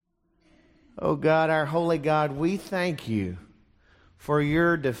Oh God, our holy God, we thank you for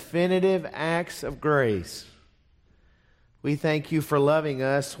your definitive acts of grace. We thank you for loving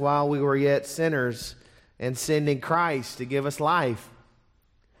us while we were yet sinners and sending Christ to give us life.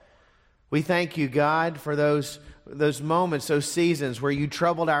 We thank you, God, for those moments, those seasons where you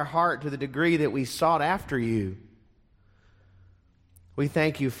troubled our heart to the degree that we sought after you. We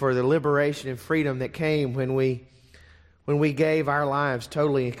thank you for the liberation and freedom that came when we gave our lives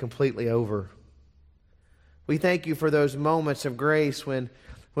totally and completely over. We thank you for those moments of grace when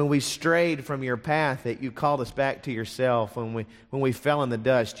we strayed from your path, that you called us back to yourself. When we fell in the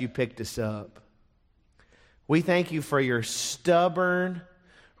dust, you picked us up. We thank you for your stubborn,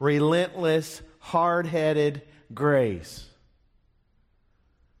 relentless, hard-headed grace.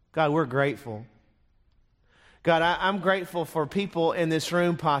 God, we're grateful. God, I'm grateful for people in this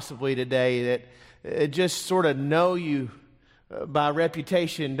room possibly today that just sort of know you by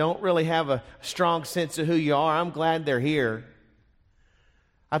reputation, don't really have a strong sense of who you are. I'm glad they're here.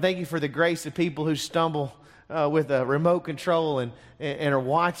 I thank you for the grace of people who stumble with a remote control and are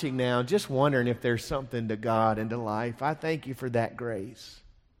watching now, just wondering if there's something to God and to life. I thank you for that grace.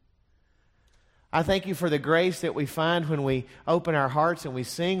 I thank you for the grace that we find when we open our hearts and we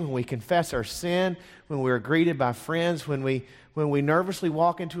sing, when we confess our sin, when we are greeted by friends, when we nervously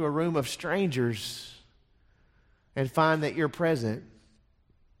walk into a room of strangers and find that you're present.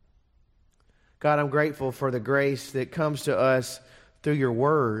 God, I'm grateful for the grace that comes to us through your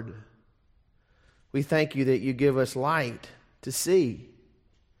word. We thank you that you give us light to see.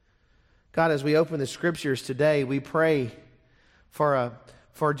 God, as we open the scriptures today, we pray for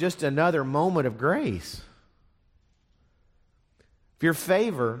just another moment of grace. Your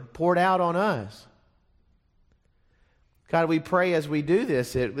favor poured out on us. God, we pray as we do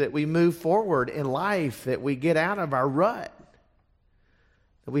this that we move forward in life, that we get out of our rut,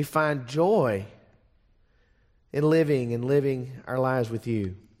 that we find joy in living our lives with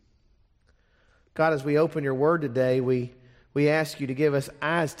you. God, as we open your word today, we ask you to give us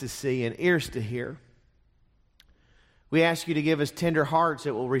eyes to see and ears to hear. We ask you to give us tender hearts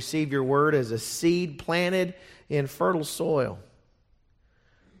that will receive your word as a seed planted in fertile soil.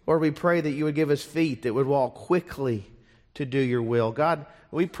 Lord, we pray that you would give us feet that would walk quickly to do your will. God,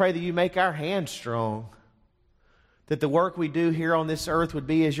 we pray that you make our hands strong, that the work we do here on this earth would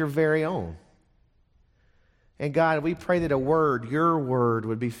be as your very own. And God, we pray that your word,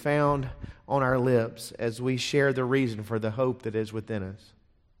 would be found on our lips as we share the reason for the hope that is within us.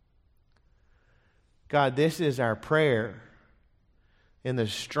 God, this is our prayer in the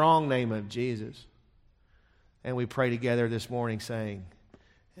strong name of Jesus. And we pray together this morning saying,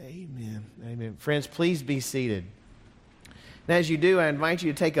 amen. Amen. Friends, please be seated. And as you do, I invite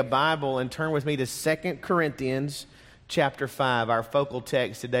you to take a Bible and turn with me to 2 Corinthians chapter 5. Our focal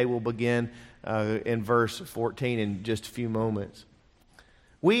text today will begin in verse 14 in just a few moments.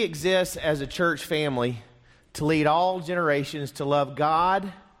 We exist as a church family to lead all generations to love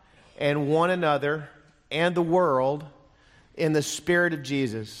God and one another and the world in the Spirit of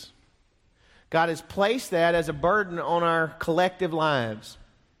Jesus. God has placed that as a burden on our collective lives.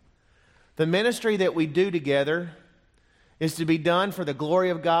 The ministry that we do together is to be done for the glory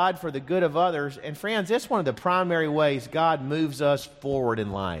of God, for the good of others. And friends, it's one of the primary ways God moves us forward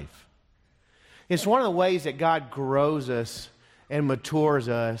in life. It's one of the ways that God grows us and matures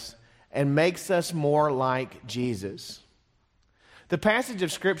us and makes us more like Jesus. The passage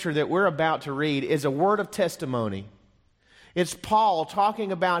of Scripture that we're about to read is a word of testimony. It's Paul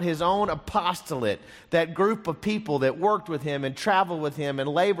talking about his own apostolate, that group of people that worked with him and traveled with him and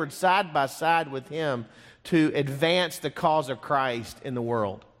labored side by side with him to advance the cause of Christ in the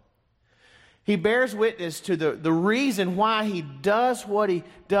world. He bears witness to the reason why he does what he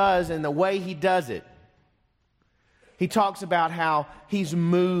does and the way he does it. He talks about how he's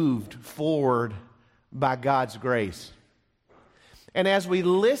moved forward by God's grace. And as we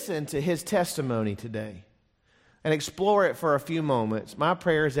listen to his testimony today and explore it for a few moments, my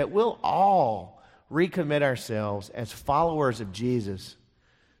prayer is that we'll all recommit ourselves as followers of Jesus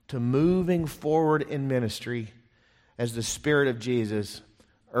to moving forward in ministry as the Spirit of Jesus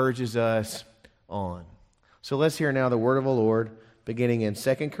urges us on. So let's hear now the word of the Lord, beginning in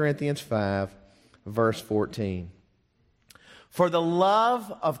 2 Corinthians 5, verse 14. For the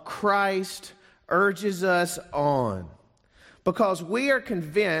love of Christ urges us on, because we are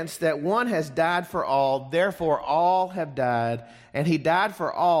convinced that one has died for all, therefore all have died, and he died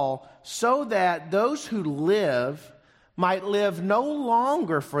for all, so that those who live might live no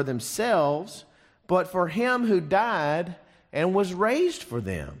longer for themselves, but for him who died and was raised for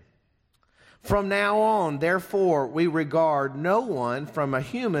them. From now on, therefore, we regard no one from a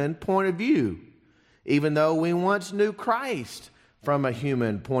human point of view, even though we once knew Christ from a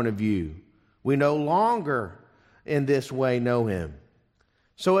human point of view. We no longer in this way know him.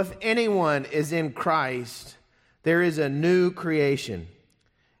 So if anyone is in Christ, there is a new creation.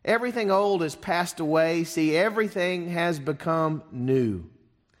 Everything old has passed away. See, everything has become new.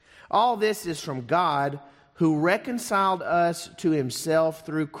 All this is from God, who reconciled us to himself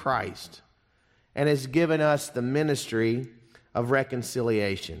through Christ and has given us the ministry of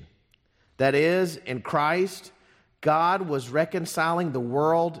reconciliation. That is, in Christ, God was reconciling the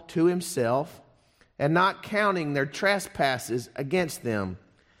world to himself and not counting their trespasses against them,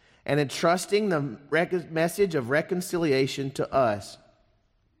 and entrusting the message of reconciliation to us.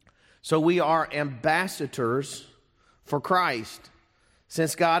 So we are ambassadors for Christ.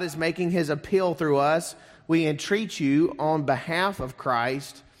 Since God is making his appeal through us, we entreat you on behalf of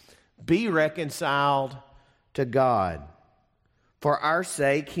Christ, be reconciled to God. For our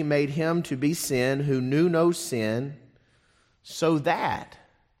sake he made him to be sin who knew no sin, so that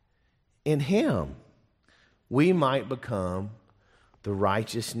in him we might become the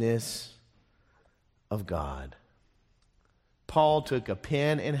righteousness of God. Paul took a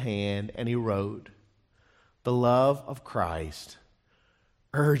pen in hand and he wrote, the love of Christ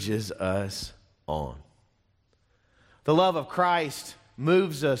urges us on. The love of Christ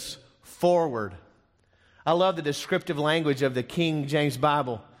moves us forward. I love the descriptive language of the King James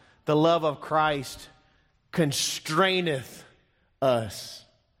Bible. The love of Christ constraineth us,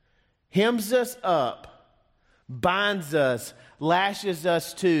 hems us up, binds us, lashes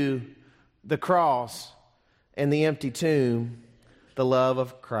us to the cross and the empty tomb, the love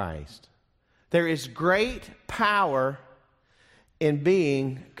of Christ. There is great power in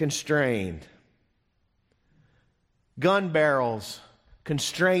being constrained. Gun barrels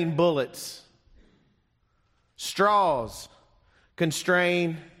constrain bullets. Straws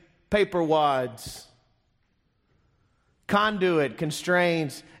constrain paper wads. Conduit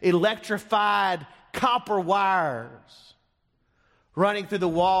constrains electrified copper wires running through the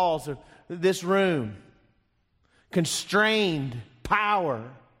walls of this room. Constrained power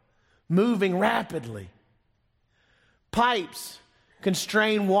moving rapidly. Pipes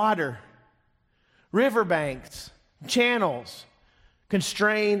constrain water. Riverbanks, channels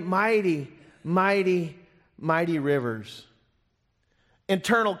constrain mighty rivers.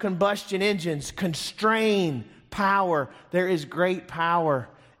 Internal combustion engines constrain power. There is great power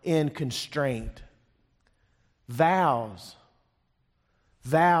in constraint. Vows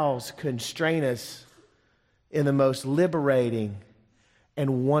constrain us in the most liberating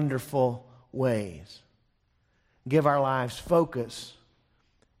and wonderful ways. Give our lives focus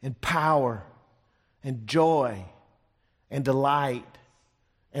and power and joy and delight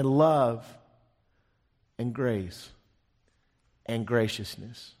and love and grace and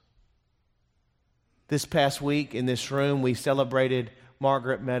graciousness. This past week in this room, we celebrated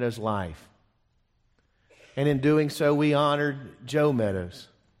Margaret Meadows' life. And in doing so, we honored Joe Meadows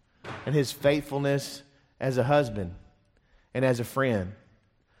and his faithfulness as a husband and as a friend.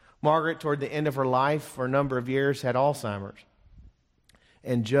 Margaret, toward the end of her life, for a number of years, had Alzheimer's.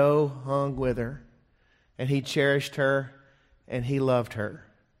 And Joe hung with her, and he cherished her, and he loved her.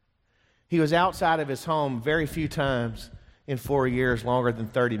 He was outside of his home very few times in 4 years, longer than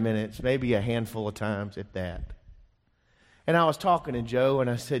 30 minutes, maybe a handful of times at that. And I was talking to Joe, and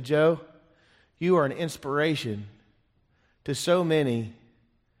I said, Joe, you are an inspiration to so many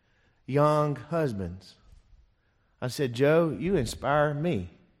young husbands. I said, Joe, you inspire me.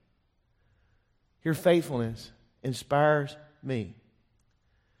 Your faithfulness inspires me.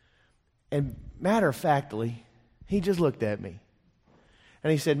 And matter-of-factly, he just looked at me.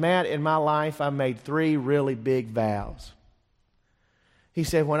 And he said, Matt, in my life, I made 3 really big vows. He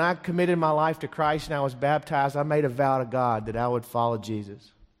said, when I committed my life to Christ and I was baptized, I made a vow to God that I would follow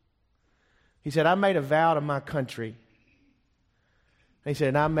Jesus. He said, I made a vow to my country. And he said,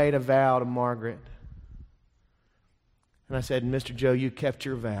 and I made a vow to Margaret. And I said, Mr. Joe, you kept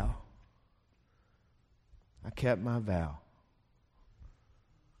your vow. I kept my vow.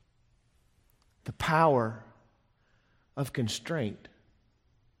 The power of constraint.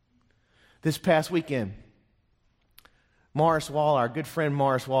 This past weekend, Morris Wall, our good friend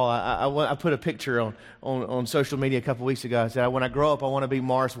Morris Wall, I put a picture on social media a couple weeks ago. I said, when I grow up, I want to be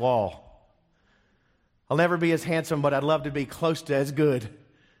Morris Wall. I'll never be as handsome, but I'd love to be close to as good.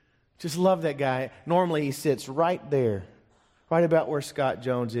 Just love that guy. Normally, he sits right there, right about where Scott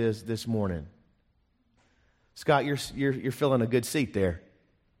Jones is this morning. Scott, you're filling a good seat there.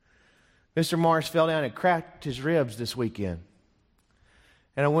 Mr. Morris fell down and cracked his ribs this weekend.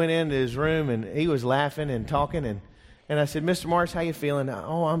 And I went into his room, and he was laughing and talking. And I said, Mr. Morris, how you feeling?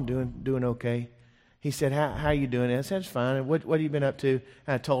 Oh, I'm doing okay. He said, how you doing? And I said, it's fine. And what have you been up to?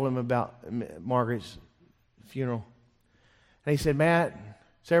 And I told him about Margaret's funeral. And he said, Matt,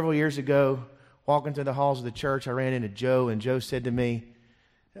 several years ago, walking through the halls of the church, I ran into Joe, and Joe said to me,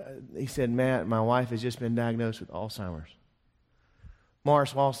 he said, Matt, my wife has just been diagnosed with Alzheimer's.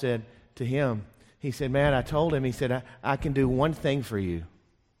 Morris Wall said to him, he said, Matt, I told him, he said, I can do one thing for you.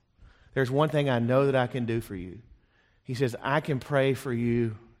 There's one thing I know that I can do for you. He says, I can pray for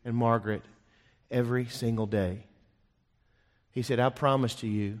you and Margaret every single day. He said, I promise to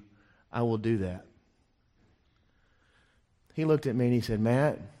you, I will do that. He looked at me and he said,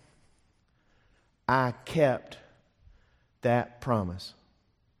 Matt, I kept that promise.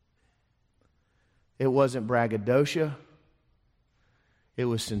 It wasn't braggadocio. It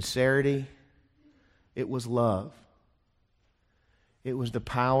was sincerity. It was love. It was the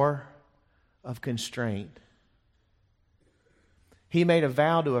power of constraint. He made a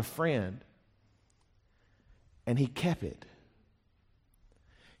vow to a friend, and he kept it.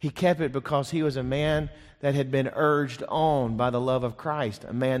 He kept it because he was a man that had been urged on by the love of Christ,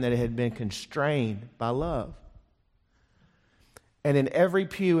 a man that had been constrained by love. And in every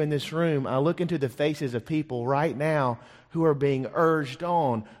pew in this room, I look into the faces of people right now who are being urged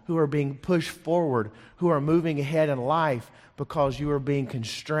on, who are being pushed forward, who are moving ahead in life because you are being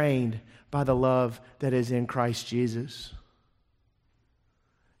constrained by the love that is in Christ Jesus.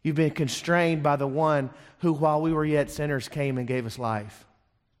 You've been constrained by the one who, while we were yet sinners, came and gave us life.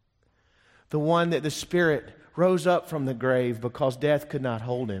 The one that the Spirit rose up from the grave because death could not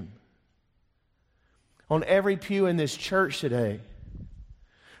hold him. On every pew in this church today,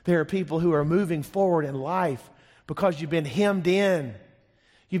 there are people who are moving forward in life because you've been hemmed in.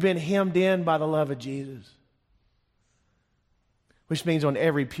 You've been hemmed in by the love of Jesus. Which means on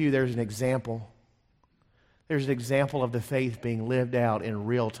every pew there's an example. There's an example of the faith being lived out in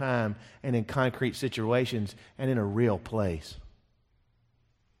real time and in concrete situations and in a real place.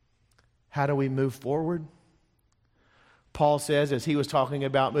 How do we move forward? Paul says, as he was talking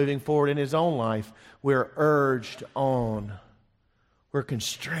about moving forward in his own life, we're urged on. We're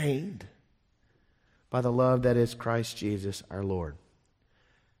constrained by the love that is Christ Jesus our Lord.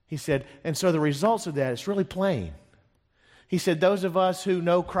 He said, and so the results of that, it's really plain. He said, those of us who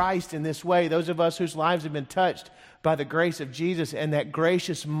know Christ in this way, those of us whose lives have been touched by the grace of Jesus and that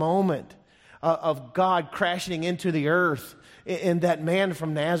gracious moment of God crashing into the earth in that man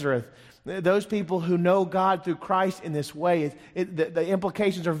from Nazareth, those people who know God through Christ in this way, the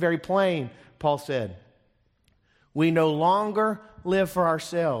implications are very plain, Paul said. We no longer live for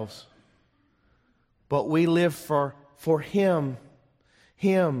ourselves, but we live for Him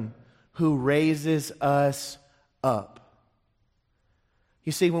who raises us up.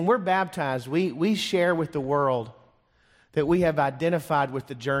 You see, when we're baptized, we share with the world that we have identified with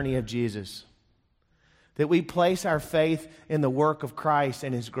the journey of Jesus, that we place our faith in the work of Christ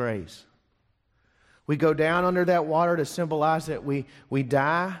and His grace. We go down under that water to symbolize that we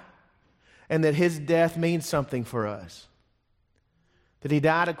die and that His death means something for us. That He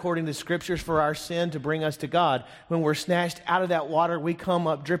died according to Scriptures for our sin to bring us to God. When we're snatched out of that water, we come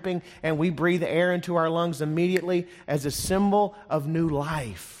up dripping and we breathe air into our lungs immediately as a symbol of new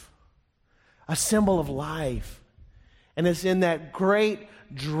life. A symbol of life. And it's in that great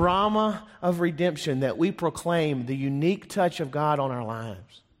drama of redemption that we proclaim the unique touch of God on our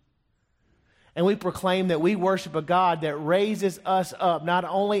lives. And we proclaim that we worship a God that raises us up, not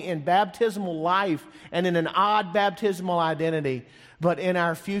only in baptismal life and in an odd baptismal identity, but in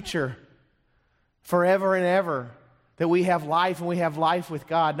our future, forever and ever, that we have life and we have life with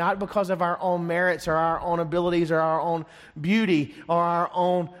God, not because of our own merits or our own abilities or our own beauty or our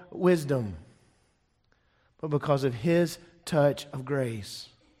own wisdom, but because of His touch of grace.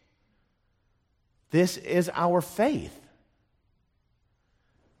 This is our faith.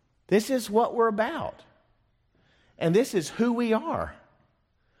 This is what we're about. And this is who we are.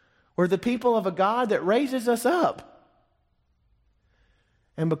 We're the people of a God that raises us up.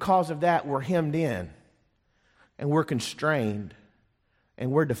 And because of that, we're hemmed in. And we're constrained.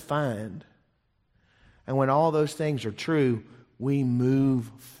 And we're defined. And when all those things are true, we move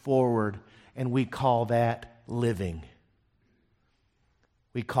forward. And we call that living.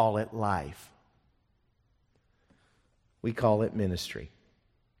 We call it life. We call it ministry.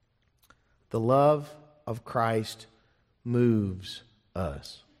 The love of Christ moves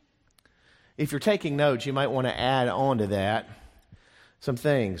us. If you're taking notes, you might want to add on to that some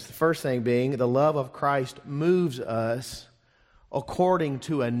things. The first thing being, the love of Christ moves us according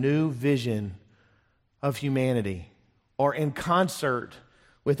to a new vision of humanity, or in concert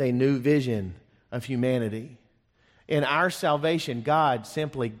with a new vision of humanity. In our salvation, God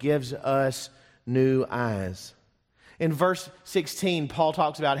simply gives us new eyes. In verse 16, Paul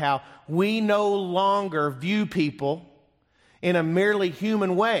talks about how we no longer view people in a merely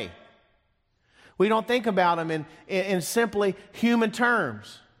human way. We don't think about them in simply human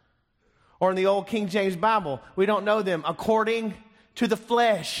terms. Or in the old King James Bible, we don't know them according to the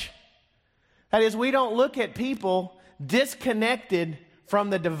flesh. That is, we don't look at people disconnected from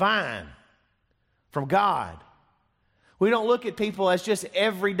the divine, from God. We don't look at people as just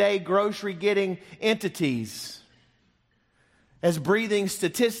everyday grocery-getting entities, as breathing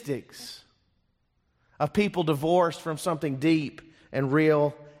statistics of people divorced from something deep and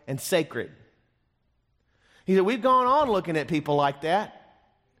real and sacred. He said, we've gone on looking at people like that.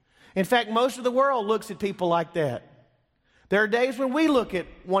 In fact, most of the world looks at people like that. There are days when we look at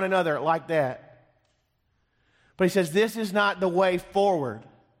one another like that. But he says, this is not the way forward.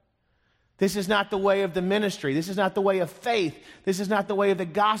 This is not the way of the ministry. This is not the way of faith. This is not the way of the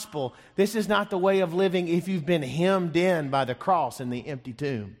gospel. This is not the way of living if you've been hemmed in by the cross and the empty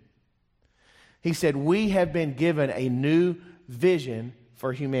tomb. He said, we have been given a new vision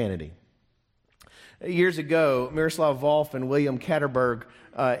for humanity. Years ago, Miroslav Volf and William Katterberg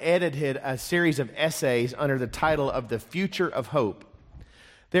edited a series of essays under the title of The Future of Hope.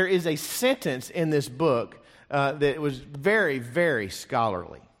 There is a sentence in this book that was very, very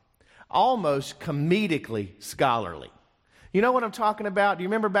scholarly, almost comedically scholarly. You know what I'm talking about? Do you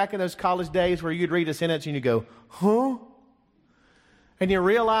remember back in those college days where you'd read a sentence and you go, huh? And you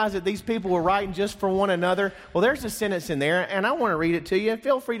realize that these people were writing just for one another? Well, there's a sentence in there, and I want to read it to you.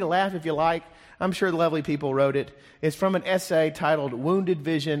 Feel free to laugh if you like. I'm sure the lovely people wrote it. It's from an essay titled Wounded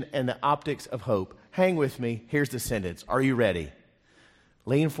Vision and the Optics of Hope. Hang with me. Here's the sentence. Are you ready?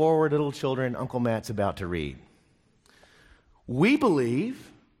 Lean forward, little children. Uncle Matt's about to read. We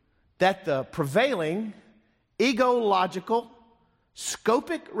believe that the prevailing ego-logical,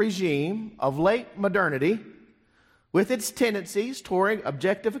 scopic regime of late modernity, with its tendencies toward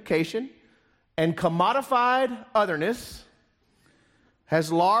objectification and commodified otherness,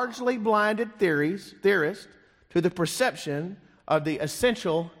 has largely blinded theorists to the perception of the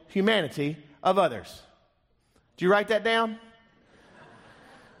essential humanity of others. Did you write that down?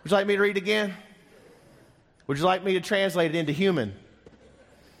 Would you like me to read it again? Would you like me to translate it into human?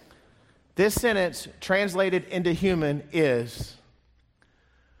 This sentence, translated into human, is: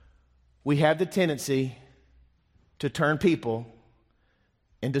 we have the tendency to turn people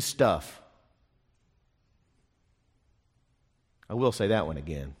into stuff. I will say that one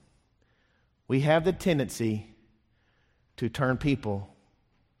again. We have the tendency to turn people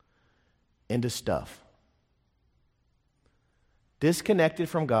into stuff. Disconnected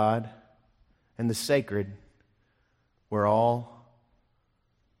from God and the sacred, we're all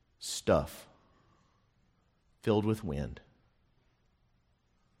stuff filled with wind.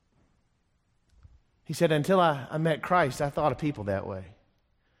 He said, until I met Christ, I thought of people that way.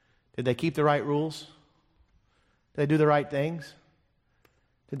 Did they keep the right rules? Did they do the right things?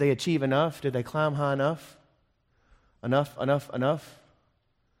 Did they achieve enough? Did they climb high enough? Enough?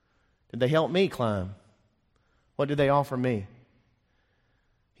 Did they help me climb? What did they offer me?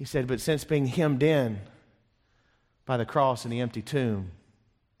 He said, but since being hemmed in by the cross and the empty tomb,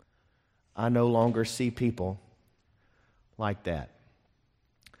 I no longer see people like that.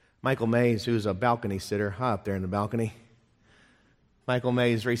 Michael Mays, who's a balcony sitter, high up there in the balcony, Michael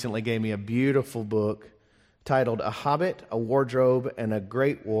Mays recently gave me a beautiful book titled A Hobbit, a Wardrobe, and a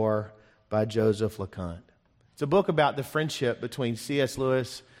Great War by Joseph LeConte. It's a book about the friendship between C.S.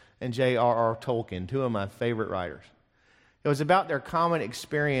 Lewis and J.R.R. Tolkien, two of my favorite writers. It was about their common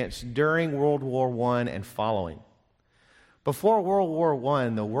experience during World War I and following. Before World War I,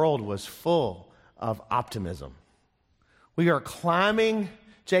 the world was full of optimism. We are climbing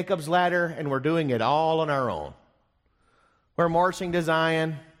Jacob's ladder, and we're doing it all on our own. We're marching to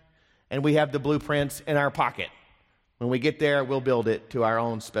Zion, and we have the blueprints in our pocket. When we get there, we'll build it to our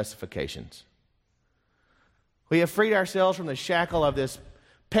own specifications. We have freed ourselves from the shackle of this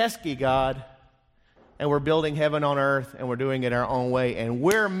pesky God, and we're building heaven on earth, and we're doing it our own way, and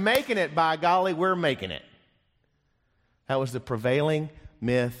we're making it, by golly, we're making it. That was the prevailing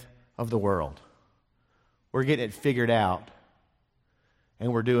myth of the world. We're getting it figured out,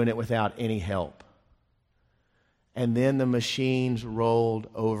 and we're doing it without any help. And then the machines rolled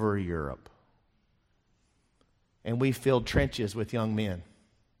over Europe. And we filled trenches with young men.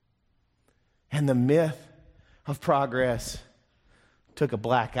 And the myth of progress took a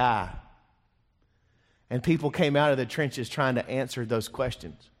black eye. And people came out of the trenches trying to answer those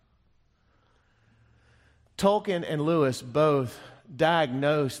questions. Tolkien and Lewis both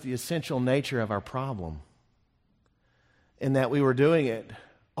diagnosed the essential nature of our problem, in that we were doing it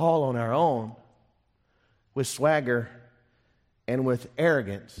all on our own, with swagger and with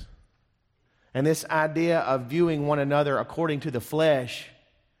arrogance. And this idea of viewing one another according to the flesh,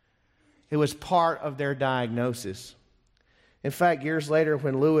 it was part of their diagnosis. In fact, years later,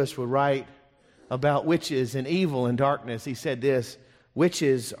 when Lewis would write about witches and evil and darkness, he said this: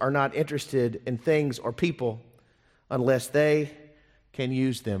 witches are not interested in things or people unless they can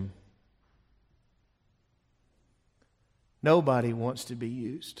use them. Nobody wants to be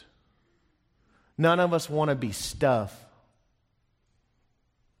used. None of us want to be stuff.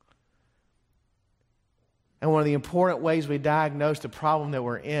 And one of the important ways we diagnose the problem that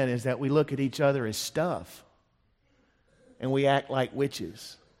we're in is that we look at each other as stuff. And we act like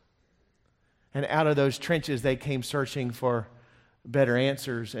witches. And out of those trenches, they came searching for better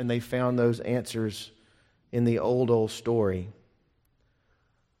answers, and they found those answers in the old story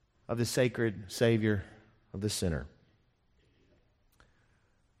of the sacred Savior of the sinner.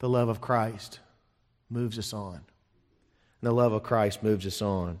 The love of Christ moves us on. And the love of Christ moves us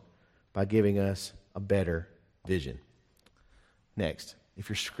on by giving us a better vision. Next, if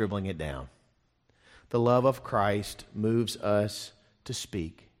you're scribbling it down, the love of Christ moves us to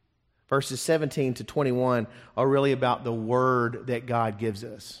speak. Verses 17 to 21 are really about the word that God gives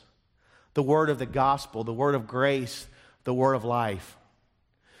us. The word of the gospel, the word of grace, the word of life.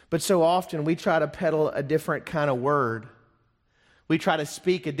 But so often we try to peddle a different kind of word. We try to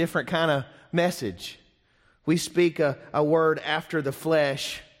speak a different kind of message. We speak a word after the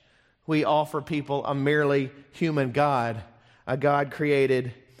flesh. We offer people a merely human God, a God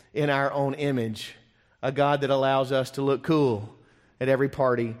created in our own image, a God that allows us to look cool at every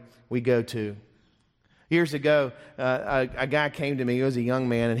party we go to. Years ago, a guy came to me. He was a young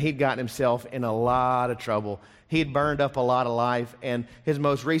man, and he'd gotten himself in a lot of trouble. He'd burned up a lot of life, and his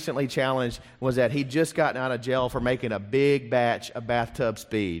most recently challenge was that he'd just gotten out of jail for making a big batch of bathtub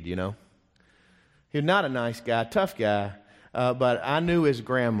speed, you know. He was not a nice guy, tough guy, but I knew his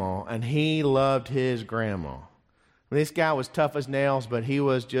grandma, and he loved his grandma. This guy was tough as nails, but he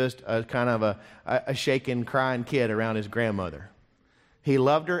was just a kind of a shaking, crying kid around his grandmother. He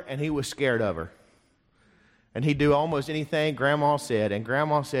loved her, and he was scared of her. And he'd do almost anything Grandma said. And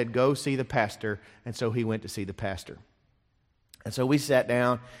Grandma said, go see the pastor. And so he went to see the pastor. And so we sat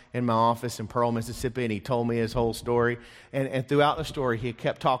down in my office in Pearl, Mississippi, and he told me his whole story. And throughout the story, he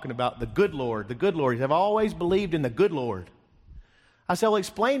kept talking about the good Lord, the good Lord. He said, I've always believed in the good Lord. I said, well,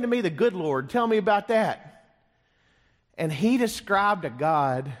 explain to me the good Lord. Tell me about that. And he described a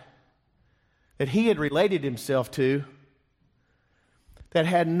God that he had related himself to that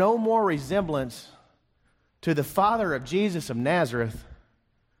had no more resemblance to the father of Jesus of Nazareth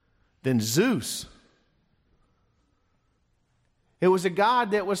than Zeus. It was a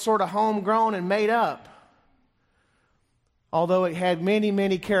God that was sort of homegrown and made up, although it had many,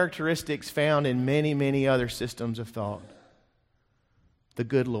 many characteristics found in many, many other systems of thought. The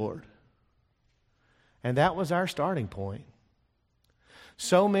good Lord. And that was our starting point.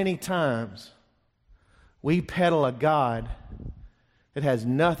 So many times we peddle a God that has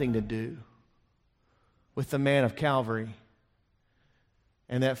nothing to do with the man of Calvary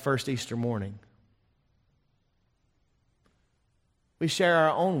and that first Easter morning. We share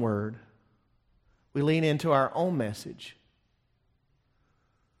our own word. We lean into our own message.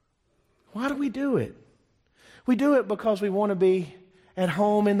 Why do we do it? We do it because we want to be at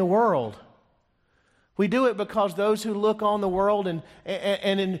home in the world. We do it because those who look on the world and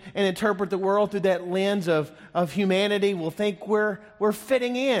interpret the world through that lens of humanity will think we're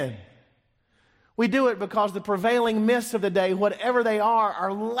fitting in. We do it because the prevailing myths of the day, whatever they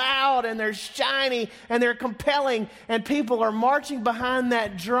are loud and they're shiny and they're compelling, and people are marching behind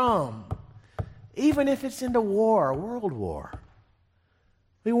that drum, even if it's into war, world war.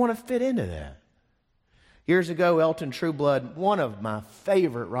 We want to fit into that. Years ago, Elton Trueblood, one of my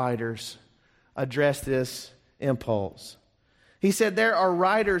favorite writers, addressed this impulse. He said, there are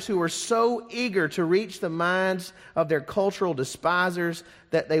writers who are so eager to reach the minds of their cultural despisers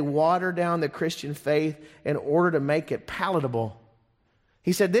that they water down the Christian faith in order to make it palatable.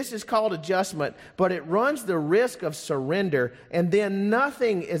 He said, this is called adjustment, but it runs the risk of surrender, and then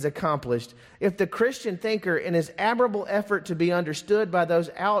nothing is accomplished if the Christian thinker, in his admirable effort to be understood by those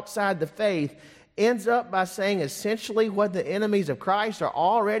outside the faith, ends up by saying essentially what the enemies of Christ are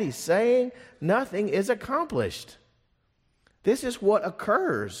already saying. Nothing is accomplished. This is what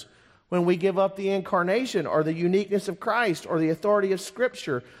occurs when we give up the incarnation or the uniqueness of Christ or the authority of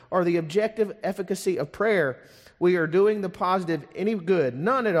Scripture or the objective efficacy of prayer, we are doing the positive any good,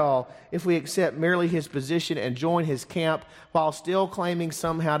 none at all, if we accept merely his position and join his camp while still claiming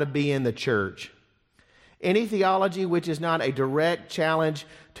somehow to be in the church. Any theology which is not a direct challenge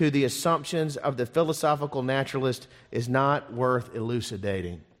to the assumptions of the philosophical naturalist is not worth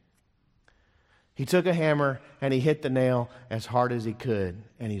elucidating. He took a hammer and he hit the nail as hard as he could,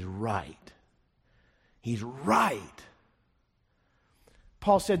 and he's right. He's right.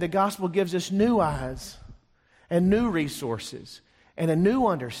 Paul said the gospel gives us new eyes and new resources and a new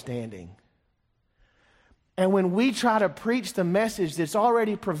understanding. And when we try to preach the message that's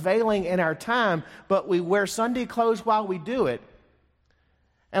already prevailing in our time, but we wear Sunday clothes while we do it,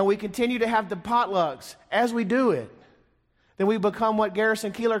 and we continue to have the potlucks as we do it, then we become what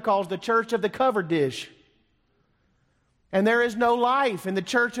Garrison Keillor calls the church of the covered dish. And there is no life in the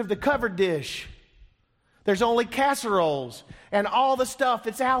church of the covered dish. There's only casseroles and all the stuff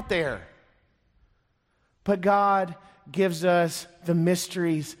that's out there. But God gives us the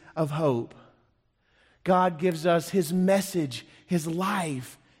mysteries of hope. God gives us his message, his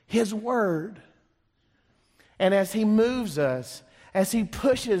life, his word. And as he moves us, as he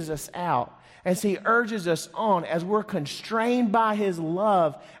pushes us out, as he urges us on, as we're constrained by his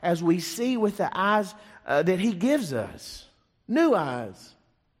love, as we see with the eyes that he gives us, new eyes,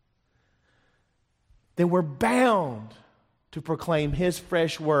 then we're bound to proclaim his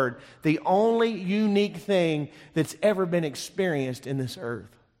fresh word, the only unique thing that's ever been experienced in this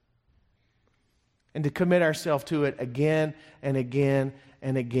earth. And to commit ourselves to it again and again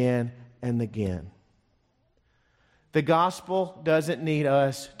and again and again. The gospel doesn't need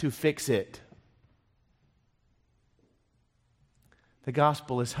us to fix it. The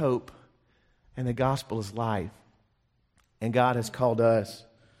gospel is hope, and the gospel is life. And God has called us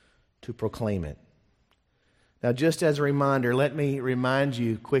to proclaim it. Now, just as a reminder, let me remind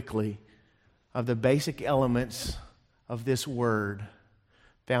you quickly of the basic elements of this word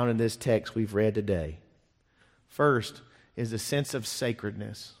found in this text we've read today. First is a sense of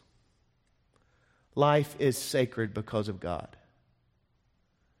sacredness. Life is sacred because of God.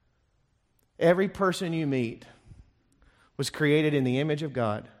 Every person you meet was created in the image of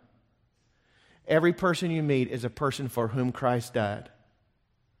God. Every person you meet is a person for whom Christ died.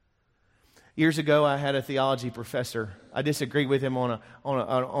 Years ago, I had a theology professor. I disagreed with him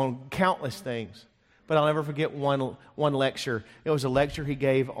on countless things. But I'll never forget one lecture. It was a lecture he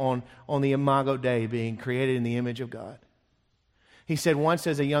gave on the Imago Dei, being created in the image of God. He said once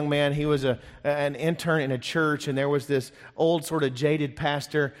as a young man, he was an intern in a church, and there was this old sort of jaded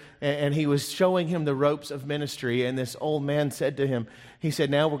pastor, and he was showing him the ropes of ministry, and this old man said to him, he said,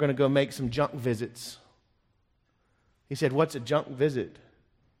 now we're going to go make some junk visits. He said, what's a junk visit?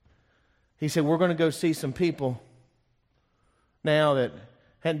 He said, we're going to go see some people now that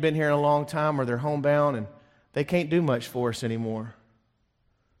hadn't been here in a long time, or they're homebound, and they can't do much for us anymore.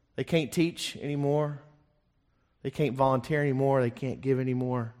 They can't teach anymore. They can't volunteer anymore. They can't give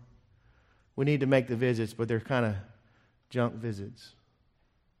anymore. We need to make the visits, but they're kind of junk visits.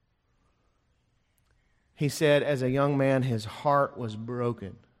 He said, as a young man, his heart was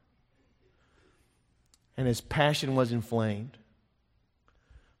broken, and his passion was inflamed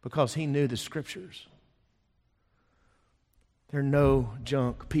because he knew the Scriptures. There are no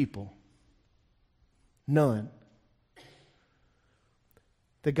junk people. None.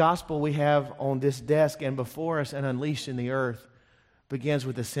 The gospel we have on this desk and before us and unleashed in the earth begins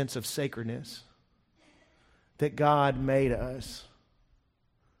with a sense of sacredness. That God made us.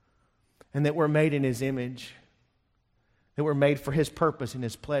 And that we're made in his image. That we're made for his purpose and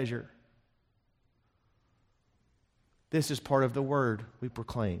his pleasure. This is part of the word we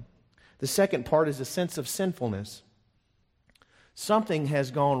proclaim. The second part is a sense of sinfulness. Something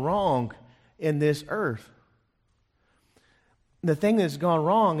has gone wrong in this earth. The thing that's gone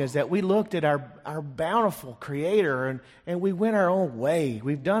wrong is that we looked at our bountiful Creator and we went our own way.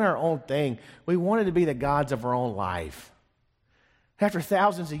 We've done our own thing. We wanted to be the gods of our own life. After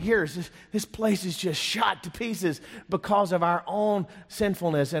thousands of years, this place is just shot to pieces because of our own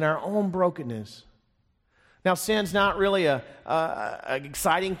sinfulness and our own brokenness. Now, sin's not really an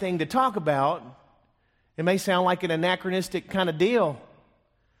exciting thing to talk about. It may sound like an anachronistic kind of deal.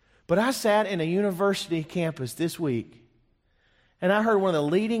 But I sat in a university campus this week, and I heard one of the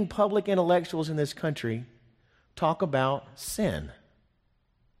leading public intellectuals in this country talk about sin.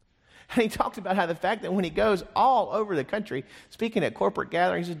 And he talked about how the fact that when he goes all over the country, speaking at corporate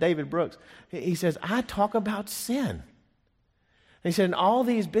gatherings, this is David Brooks, he says, I talk about sin. And he said, and all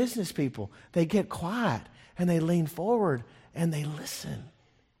these business people, they get quiet, and they lean forward, and they listen.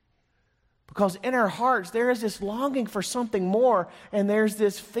 Because in our hearts, there is this longing for something more, and there's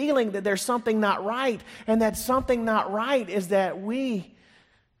this feeling that there's something not right, and that something not right is that we're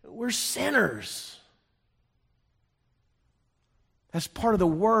sinners. That's part of the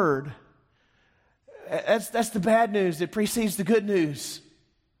word. That's the bad news that precedes the good news.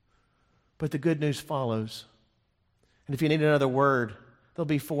 But the good news follows. And if you need another word, there'll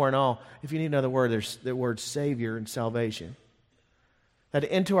be 4 in all. If you need another word, there's the word Savior and salvation. That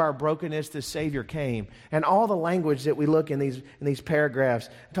into our brokenness, the Savior came. And all the language that we look in these paragraphs,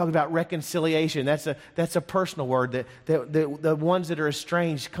 talk about reconciliation. That's a personal word. That the ones that are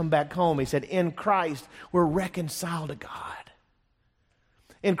estranged come back home. He said, in Christ, we're reconciled to God.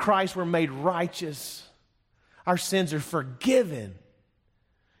 In Christ, we're made righteous. Our sins are forgiven.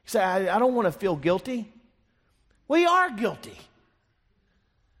 You say, I don't want to feel guilty. We are guilty.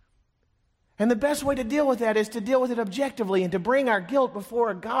 And the best way to deal with that is to deal with it objectively and to bring our guilt before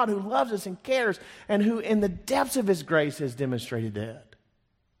a God who loves us and cares and who in the depths of His grace has demonstrated that.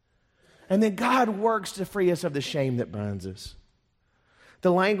 And then God works to free us of the shame that binds us.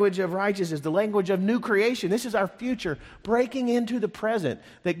 The language of righteousness, the language of new creation. This is our future, breaking into the present,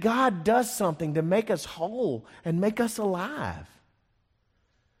 that God does something to make us whole and make us alive.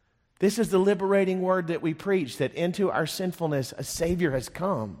 This is the liberating word that we preach, that into our sinfulness a Savior has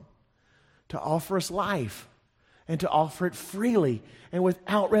come to offer us life and to offer it freely and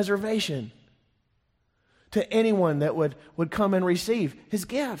without reservation to anyone that would come and receive His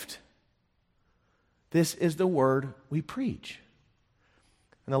gift. This is the word we preach.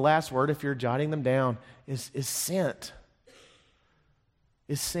 And the last word, if you're jotting them down, is sent.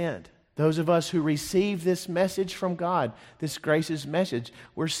 Is sent. Those of us who receive this message from God, this gracious message,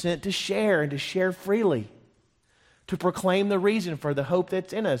 we're sent to share and to share freely, to proclaim the reason for the hope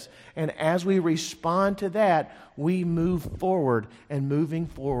that's in us. And as we respond to that, we move forward. And moving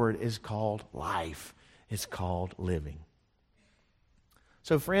forward is called life. It's called living.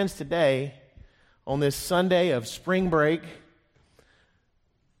 So friends, today, on this Sunday of spring break,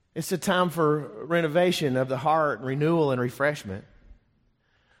 it's a time for renovation of the heart, renewal and refreshment.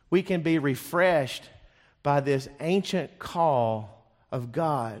 We can be refreshed by this ancient call of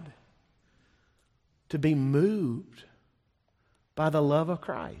God to be moved by the love of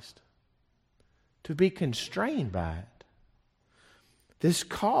Christ, to be constrained by it. This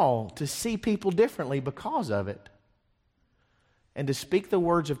call to see people differently because of it, and to speak the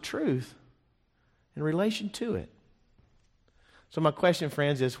words of truth in relation to it. So my question,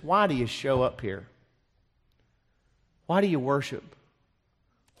 friends, is why do you show up here? Why do you worship?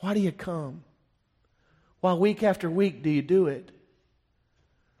 Why do you come? Why week after week do you do it?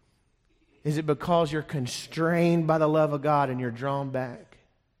 Is it because you're constrained by the love of God and you're drawn back?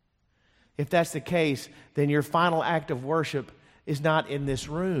 If that's the case, then your final act of worship is not in this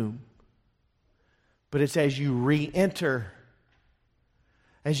room, but it's as you re-enter,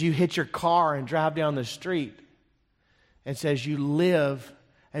 as you hit your car and drive down the street. It's as you live,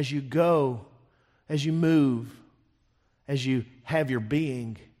 as you go, as you move, as you have your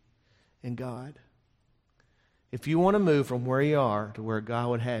being in God. If you want to move from where you are to where God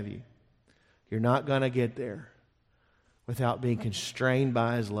would have you, you're not going to get there without being constrained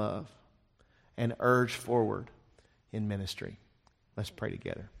by His love and urged forward in ministry. Let's pray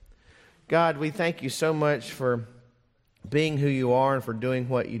together. God, we thank You so much for being who You are and for doing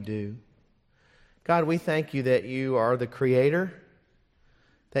what You do. God, we thank You that You are the Creator,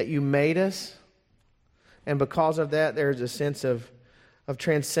 that You made us, and because of that, there's a sense of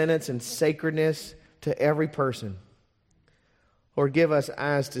transcendence and sacredness to every person. Lord, give us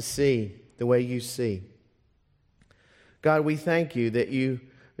eyes to see the way You see. God, we thank You that You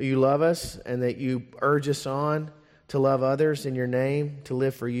love us and that You urge us on to love others in Your name, to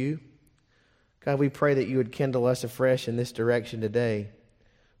live for You. God, we pray that You would kindle us afresh in this direction today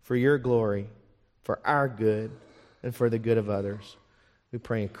for Your glory, for our good, and for the good of others. We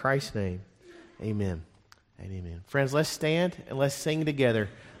pray in Christ's name. Amen and amen. Friends, let's stand and let's sing together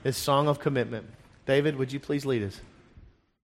this song of commitment. David, would you please lead us?